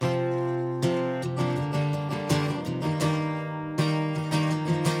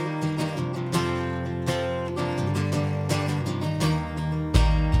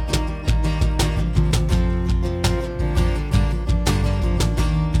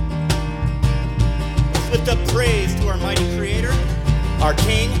lift up praise to our mighty Creator, our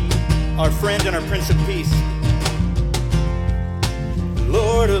King, our friend, and our Prince of Peace.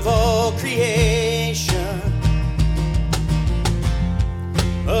 Lord of all creation,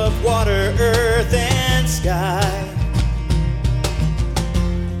 of water, earth, and sky.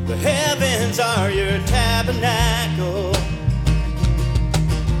 The heavens are your tabernacle.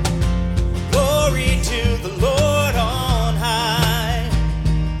 Glory to the Lord on high.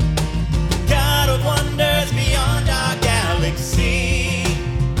 God of wonders beyond our galaxy.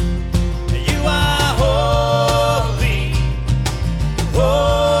 You are holy,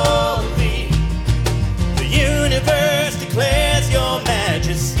 holy. The universe declares your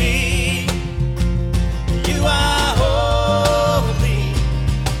majesty. You are holy,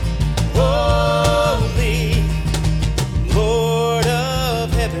 holy, Lord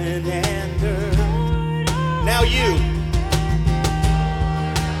of heaven and earth. Now you.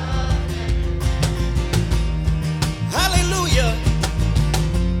 Hallelujah.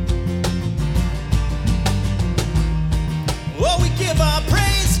 Oh, we give our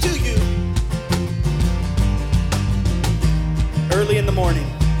praise to you. Early in the morning.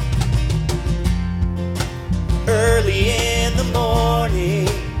 Early in the morning,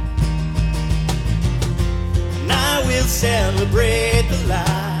 and I will celebrate the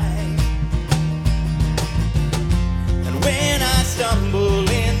light. And when I stumble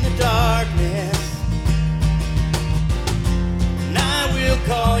in the darkness, and I will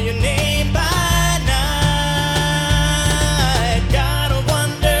call your name by night. God of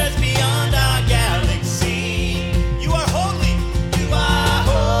wonders beyond our galaxy. You are holy, you are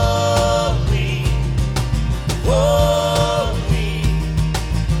holy, holy.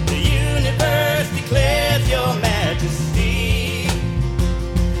 The universe declares your majesty.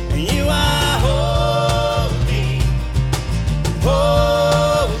 And you are holy,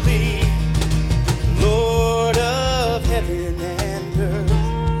 holy, Lord of heaven and earth.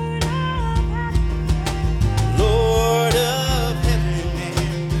 Lord of heaven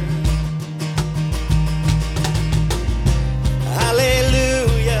and earth.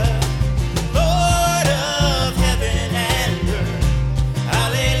 Hallelujah. Lord of heaven and earth.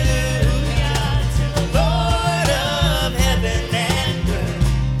 Hallelujah to the Lord of heaven and earth.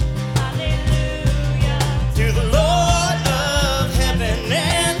 Hallelujah. To the Lord of heaven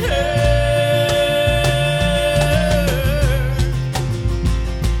and earth.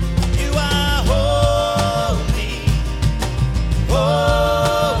 You are holy,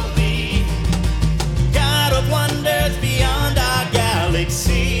 holy, God of wonders beyond our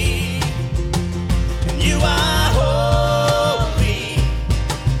galaxy. And you are holy,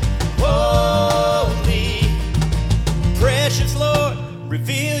 holy, precious Lord,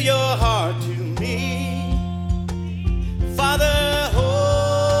 reveal your heart to me. Father,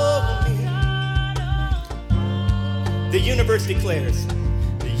 holy, the universe declares.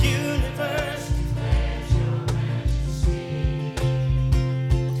 The universe declares your majesty.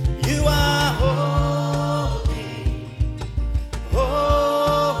 You are holy,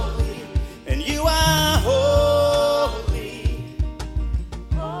 holy, and you are holy,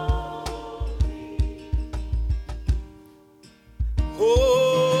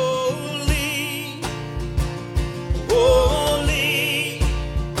 holy, holy.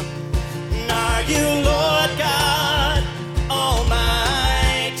 And are you Lord God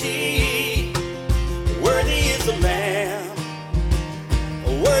Almighty? Worthy is the Lamb,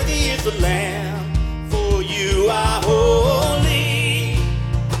 worthy is the Lamb, for you are holy,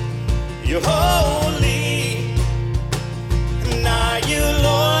 you're holy. And are you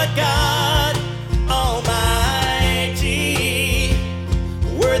Lord God Almighty?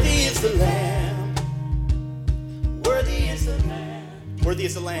 Worthy is the Lamb, worthy is the Lamb, worthy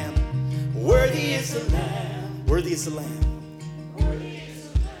is the Lamb, worthy is the Lamb, worthy is the Lamb.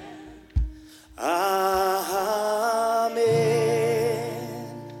 Amen.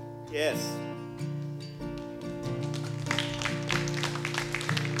 Yes.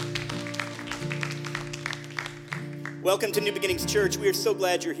 Welcome to New Beginnings Church. We are so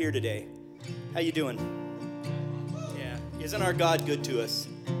glad you're here today. How you doing? Yeah. Isn't our God good to us?